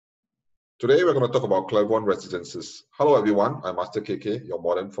Today we're going to talk about Clavon residences. Hello everyone, I'm Master KK, your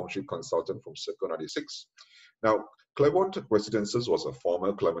modern Feng Shui consultant from Circle 96. Now, Clavon residences was a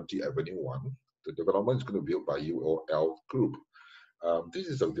former Clementi Avenue 1. The development is going to be built by UOL Group. This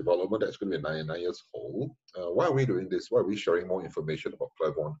is a development that's going to be 99 years old. Why are we doing this? Why are we sharing more information about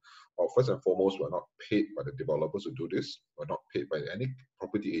Clavon? Well, first and foremost, we're not paid by the developers to do this. We're not paid by any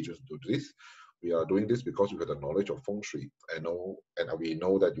property agents to do this. We are doing this because we have the knowledge of Feng Shui. And we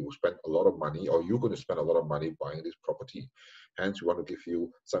know that you will spend a lot of money, or you're going to spend a lot of money buying this property. Hence, we want to give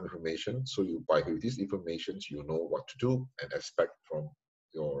you some information. So you buy with these information, you know what to do and expect from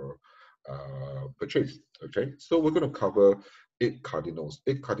your purchase. Okay, so we're going to cover 8 cardinals.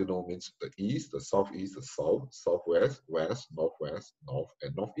 8 cardinal means the east, the southeast, the south, southwest, west, northwest, north,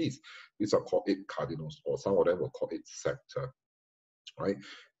 and northeast. These are called 8 cardinals, or some of them will call it sector. Right?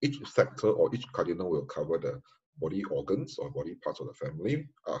 Each sector or each cardinal will cover the body organs or body parts of the family.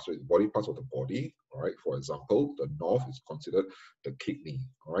 So body parts of the body. All right. For example, the north is considered the kidney.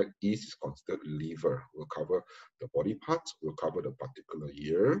 All right. East is considered liver. We'll cover the body parts. We'll cover the particular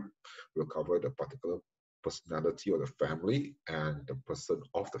year. We'll cover the particular personality of the family and the person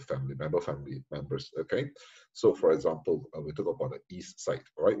of the family members. Okay, so for example, we talk about the east side.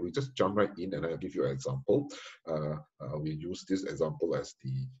 All right, we just jump right in and I'll give you an example. We use this example as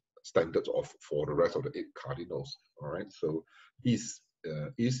the standard for the rest of the 8 cardinals. All right, so east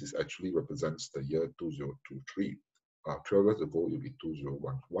is actually represents the year 2023. 12 years ago, it will be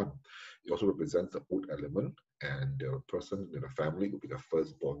 2011. It also represents the wood element, and the person in the family will be the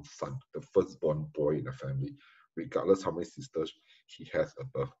firstborn son, the firstborn boy in the family, regardless how many sisters he has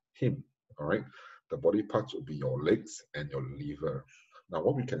above him. All right. The body parts will be your legs and your liver. Now,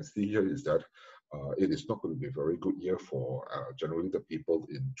 what we can see here is that it is not going to be a very good year for generally the people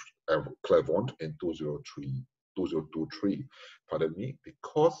in Clavon in 2023. Pardon me,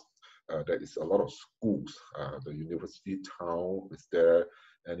 because there is a lot of schools. The university town is there,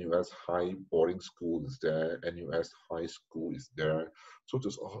 NUS High Boarding School is there, NUS High School is there. So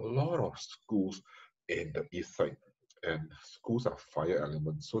there's a lot of schools in the east side. And schools are fire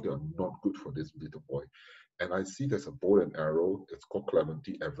elements, so they are not good for this little boy. And I see there's a bow and arrow. It's called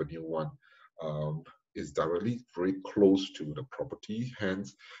Clementi Avenue 1. Is directly very close to the property.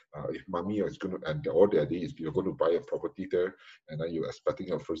 Hence, if mommy is going to, and all the idea is you're going to buy a property there, and then you're expecting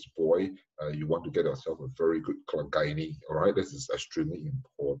your first boy, you want to get yourself a very good gynae. All right, this is extremely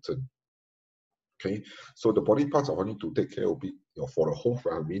important. Okay, so the body parts I want you to take care will be for the whole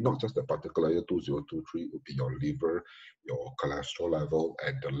family, not just the particular year 2023. It will be your liver, your cholesterol level,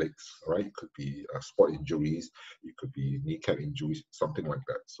 and the legs. Right? It could be spot injuries, it could be kneecap injuries, something like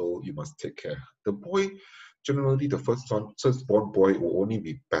that. So you must take care. The boy, generally, the firstborn boy will only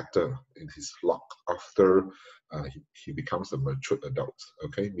be better in his luck after he becomes a mature adult.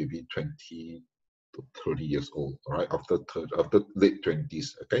 Okay, maybe 20 to 30 years old. All right, after late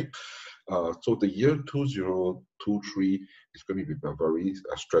 20s. Okay. So the year 2023 is going to be a very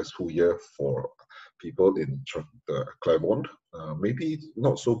stressful year for people in the Clavon. Maybe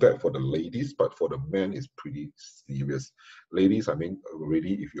not so bad for the ladies, but for the men, it's pretty serious. Ladies, I mean,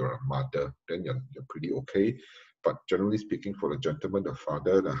 already if you're a mother, then you're pretty okay. But generally speaking, for the gentleman, the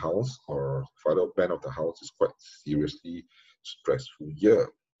father of the house or father man of the house is quite seriously stressful year.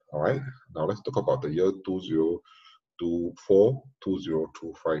 All right. Now let's talk about the year 2024,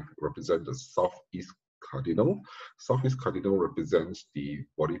 2025 represent the southeast cardinal. Southeast cardinal represents the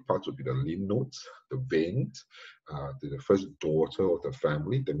body parts will be the lymph nodes, the veins, the first daughter of the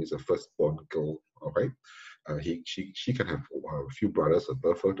family. That means the firstborn girl. All right. She can have a few brothers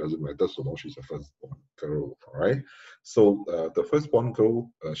above her, doesn't matter so long she's a firstborn girl. All right. So the firstborn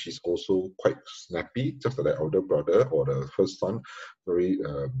girl, she's also quite snappy, just like the elder brother or the first son, very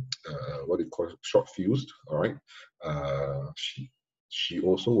what do you call it, short-fused. All right. She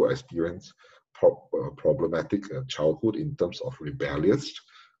also will experience problematic childhood in terms of rebellious,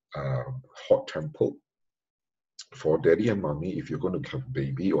 hot-tempered. For daddy and mommy, if you're going to have a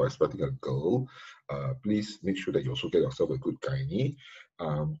baby or expecting a girl, please make sure that you also get yourself a good gynae.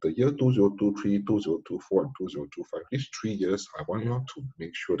 The year 2023, 2024, and 2025, these 3 years, I want you to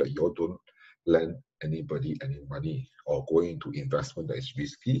make sure that you don't lend anybody any money or go into investment that is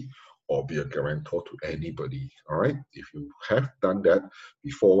risky or be a guarantor to anybody. All right. If you have done that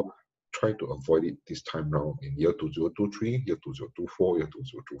before, try to avoid it this time now in year 2023, year 2024, year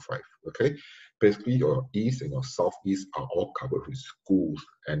 2025. Okay. Basically, your east and your southeast are all covered with schools,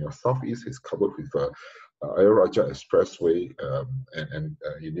 and your southeast is covered with Ayer Rajah Expressway and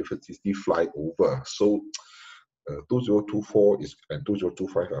university flyover. So 2024 and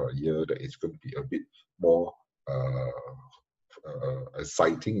 2025 are a year that is going to be a bit more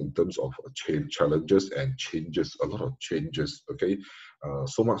exciting in terms of challenges and changes, a lot of changes, okay?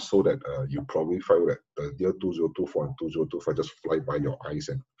 So much so that you probably find that the year 2024 and 2025 just fly by your eyes,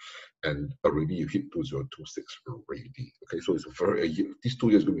 and already you hit 2026 already. Okay, so it's these 2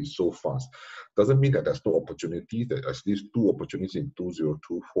 years going to be so fast. Doesn't mean that there's no opportunity. There's these 2 opportunities in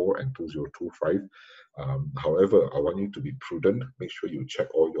 2024 and 2025. However, I want you to be prudent. Make sure you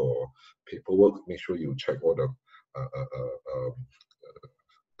check all your paperwork. Make sure you check all the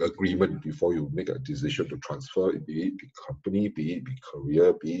agreement before you make a decision to transfer, be it company, be it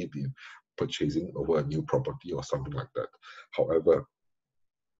career, be it purchasing over a new property or something like that. However,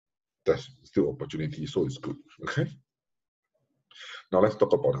 there's still opportunity, so it's good. Okay. Now let's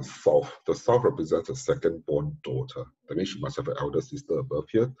talk about the South. The South represents a second-born daughter. That means she must have an elder sister above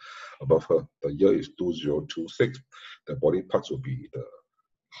her. The year is 2026. The body parts will be the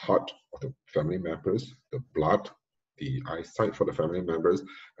heart of the family members, the blood, the eyesight for the family members,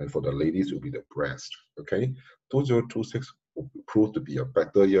 and for the ladies will be the breast. Okay. 2026 will prove to be a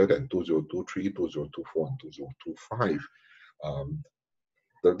better year than 2023, 2024, and 2025.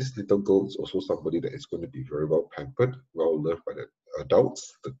 This little girl is also somebody that is going to be very well pampered, well loved by the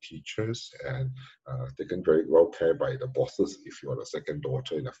adults, the teachers, and taken very well care by the bosses if you are the second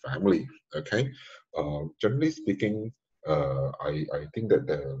daughter in a family. Okay, generally speaking, I think that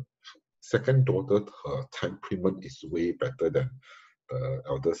the second daughter, her temperament is way better than the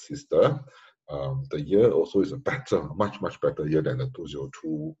elder sister. The year also is a much better year than the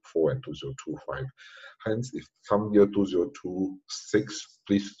 2024 and 2025. Hence, if come year 2026,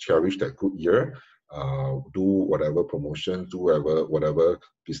 please cherish that good year. Do whatever promotion, do whatever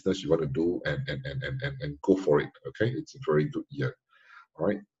business you want to do, and go for it. Okay, it's a very good year. All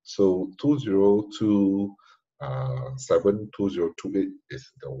right. So 2027, 2028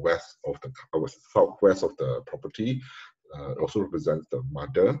 is the southwest of the property. Also represents the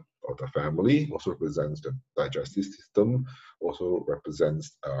mother of the family, also represents the digestive system, also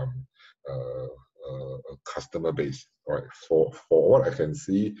represents a customer base. All right. For what I can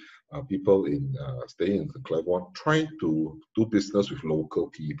see, people staying in the Clavon try to do business with local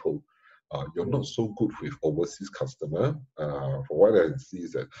people. You're not so good with overseas customer. For what I can see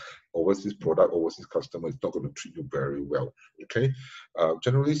is that overseas customer is not going to treat you very well. Okay.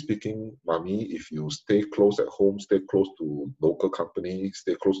 Generally speaking, mommy, if you stay close at home, stay close to local company,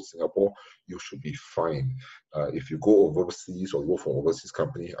 stay close to Singapore, you should be fine. If you go overseas or go for overseas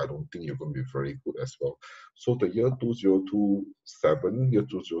company, I don't think you're going to be very good as well. So the year 2027, year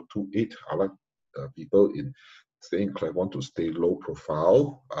 2028, I like people staying in Clavon to stay low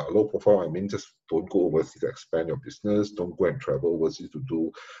profile. Low profile, I mean just don't go overseas to expand your business. Don't go and travel overseas to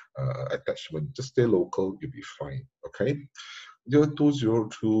do attachment. Just stay local, you'll be fine. Okay. Year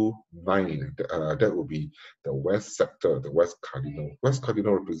 2029, that will be the west sector, the west cardinal. West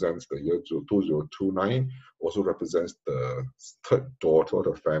cardinal represents the year 2029, also represents the third daughter of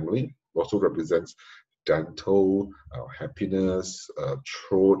the family, also represents dental, happiness,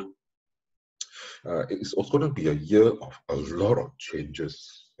 throat. It's also going to be a year of a lot of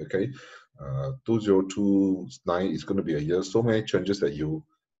changes. Okay, 2029 is going to be a year so many changes that you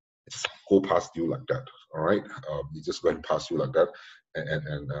just go past you like that. All right, it just went past you like that,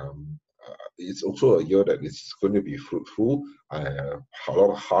 and it's also a year that is going to be fruitful. A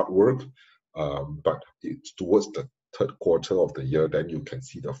lot of hard work, but it's towards the third quarter of the year, then you can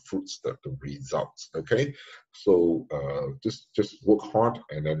see the fruits, the results. Okay, so just work hard,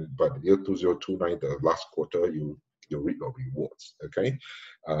 and then by the year 2029, the last quarter, you reap your rewards. Okay,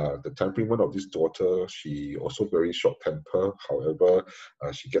 the temperament of this daughter, she also very short temper. However,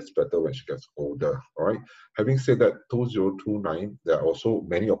 she gets better when she gets older. All right. Having said that, 2029, there are also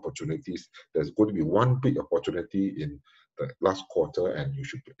many opportunities. There's going to be one big opportunity in the last quarter, and you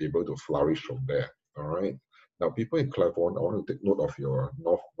should be able to flourish from there. All right. Now, people in Clavon, I want to take note of your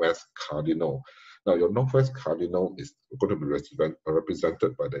Northwest Cardinal. Now, your Northwest Cardinal is going to be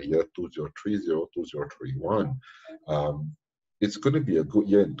represented by the year 2030, 2031. It's going to be a good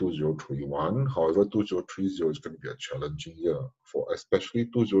year in 2031. However, 2030 is going to be a challenging year. For especially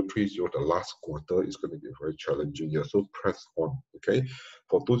 2030, the last quarter is going to be a very challenging year. So press on, okay?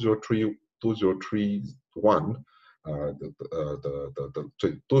 For 2031,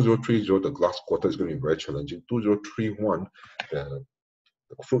 2030, the last quarter is going to be very challenging. 2031, the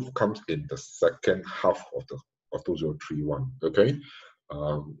fruit comes in the second half of 2031. Okay.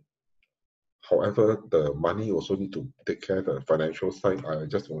 However, the money also need to take care of the financial side. I'm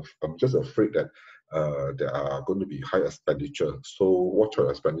just afraid that there are going to be high expenditure. So watch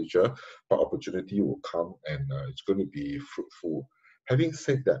your expenditure, but opportunity will come, and it's going to be fruitful. Having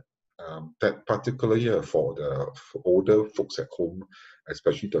said that, that particular year for older folks at home,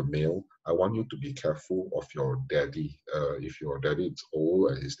 especially the male, I want you to be careful of your daddy. If your daddy is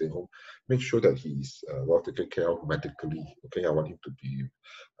old and he's staying home, make sure that he's well taken care of medically. Okay, I want him to be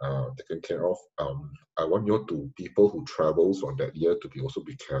taken care of. I want you to people who travels on that year to be also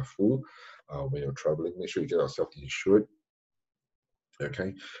be careful when you're traveling. Make sure you get yourself insured.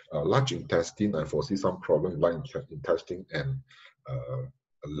 Okay, large intestine, I foresee some problem in large intestine and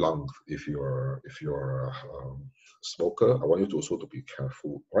lungs. If you're smoker, I want you to also to be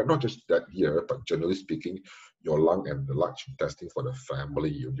careful. Right, not just that year, but generally speaking, your lung and the large intestine for the family,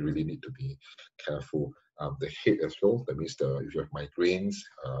 you really need to be careful. The head as well. That means if you have migraines,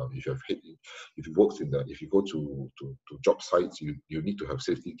 if you have head, if you work if you go to job sites, you need to have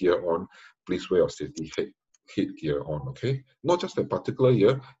safety gear on. Please wear your safety headgear on, okay? Not just a particular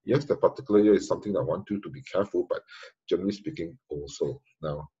year. Yes, the particular year is something I want you to be careful, but generally speaking also.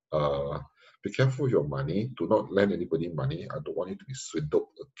 Now, be careful with your money. Do not lend anybody money. I don't want you to be swindled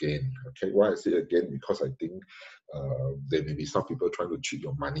again, okay? Why I say again? Because I think there may be some people trying to cheat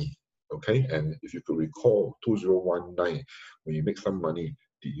your money, okay? And if you could recall 2019, when you make some money,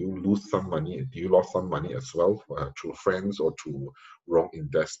 did you lose some money? Did you lose some money as well through friends or through wrong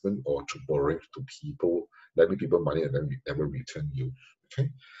investment or through borrowing to people, lending people money and then never return you?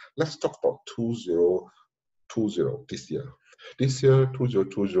 Okay, let's talk about 2020 this year. This year,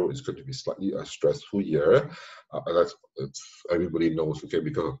 2020 is going to be slightly a stressful year. Everybody knows, okay,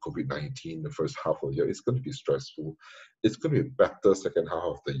 because of COVID-19, the first half of the year, it's going to be stressful. It's going to be better second half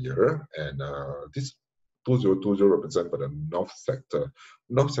of the year. And this 2020 represents by the North sector.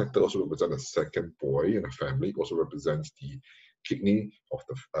 North sector also represents the second boy in the family. It also represents the kidney of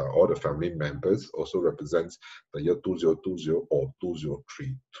all the family members. Also represents the year 2020 or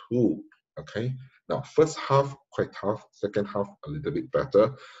 2032. Okay. Now, first half quite tough. Second half a little bit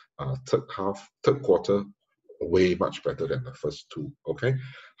better. Third quarter way much better than the first two. Okay.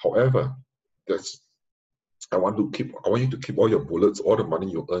 However, I want you to keep all your bullets, all the money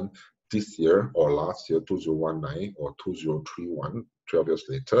you earn this year or last year, 2019 or 2031, 12 years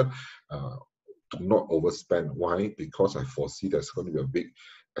later, do not overspend. Why? Because I foresee there's going to be a big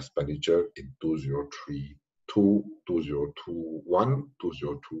expenditure in 2032, 2021,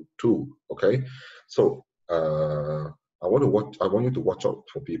 2022. Okay, so I want you to watch out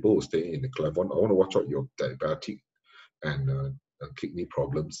for people who stay in the Clavon. I want to watch out your diabetic and kidney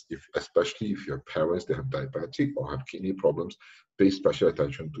problems, especially if your parents they have diabetic or have kidney problems. Pay special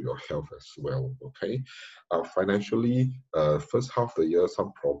attention to your health as well. Okay, financially, first half of the year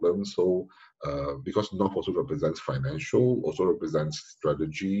some problems. So because North also represents financial, also represents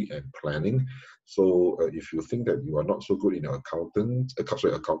strategy and planning. So if you think that you are not so good in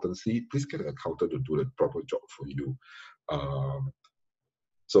accountancy, please get an accountant to do the proper job for you.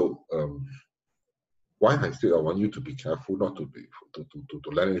 Why I say I want you to be careful not to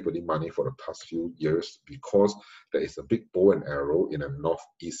lend anybody money for the past few years, because there is a big bow and arrow in a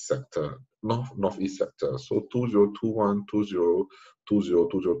northeast sector. Northeast sector. So 2021,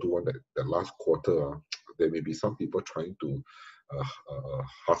 2021, the last quarter, there may be some people trying to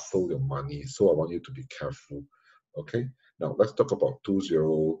hustle your money. So I want you to be careful. Okay. Now let's talk about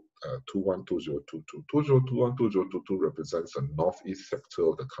 2021, 2022. 2021, 2022 represents the northeast sector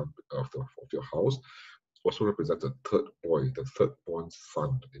of of your house. Also represents the third boy, the third born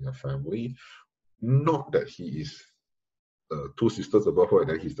son in your family. Not that he is two sisters above her and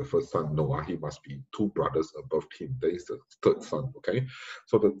then he's the first son. No, he must be two brothers above him. That is the third son. Okay,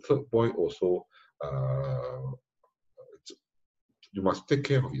 so the third boy also. You must take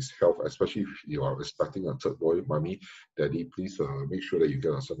care of his health, especially if you are expecting a third boy. Mommy, daddy, please make sure that you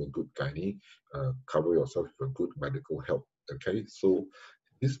get yourself a good gynae, cover yourself with a good medical help. Okay, so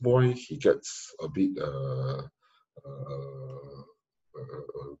this boy, he gets a bit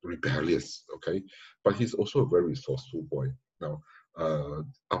rebellious, okay, but he's also a very resourceful boy. Now,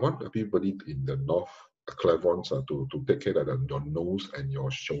 I want everybody in the North Clavon to take care of your nose and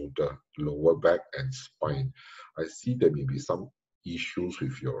your shoulder, lower back and spine. I see there may be some issues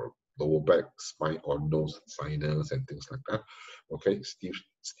with your lower back, spine, or nose, sinus, and things like that. Okay, stiff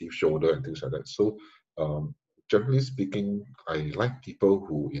shoulder and things like that. So, generally speaking, I like people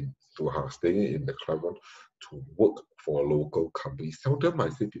who are staying in the Clavon to work for a local company. Seldom I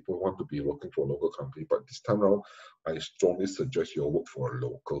see people want to be working for a local company, but this time around, I strongly suggest you work for a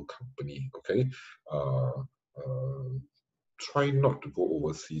local company. Okay. Try not to go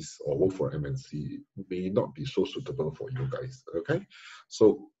overseas or work for MNC. It may not be so suitable for you guys. Okay,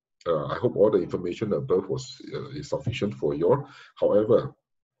 so I hope all the information above is sufficient for you. However,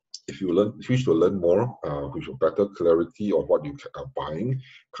 if you wish to learn more, with better clarity of what you are buying,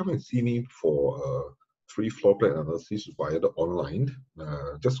 come and see me for free floor plan analysis via the online.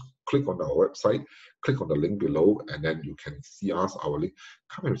 Just click on our website, click on the link below, and then you can see us, our link.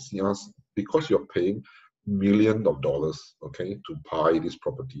 Come and see us because you're paying millions of dollars, okay, to buy this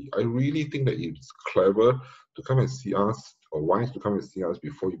property. I really think that it's clever to come and see us, or wise to come and see us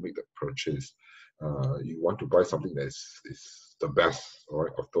before you make the purchase. You want to buy something that is the best, all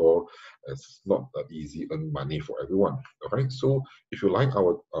right? After all, it's not that easy earn money for everyone. All right. So if you like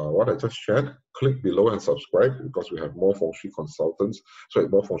our what I just shared, click below and subscribe, because we have more Feng Shui consultants,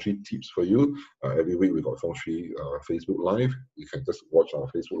 more Feng Shui tips for you. Every week we got Feng Shui Facebook Live. You can just watch our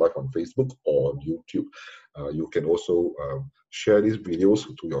Facebook Live on Facebook or on YouTube. You can also share these videos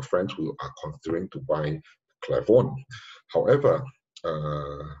to your friends who are considering to buy Clavon. However,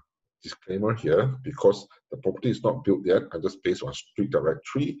 disclaimer here, because the property is not built yet, I'm just based on street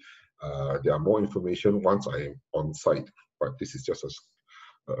directory. There are more information once I am on site, but this is just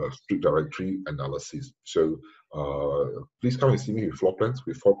a street directory analysis. So please come and see me with floor plans.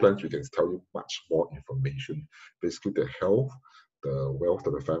 With floor plans, we can tell you much more information. Basically, the health, the wealth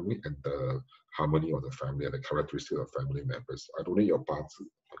of the family, and the harmony of the family, and the characteristics of family members. I don't need your parts.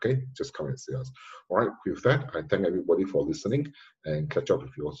 Okay, just come and see us. All right, with that, I thank everybody for listening, and catch up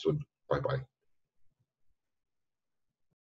with you all soon. Bye-bye.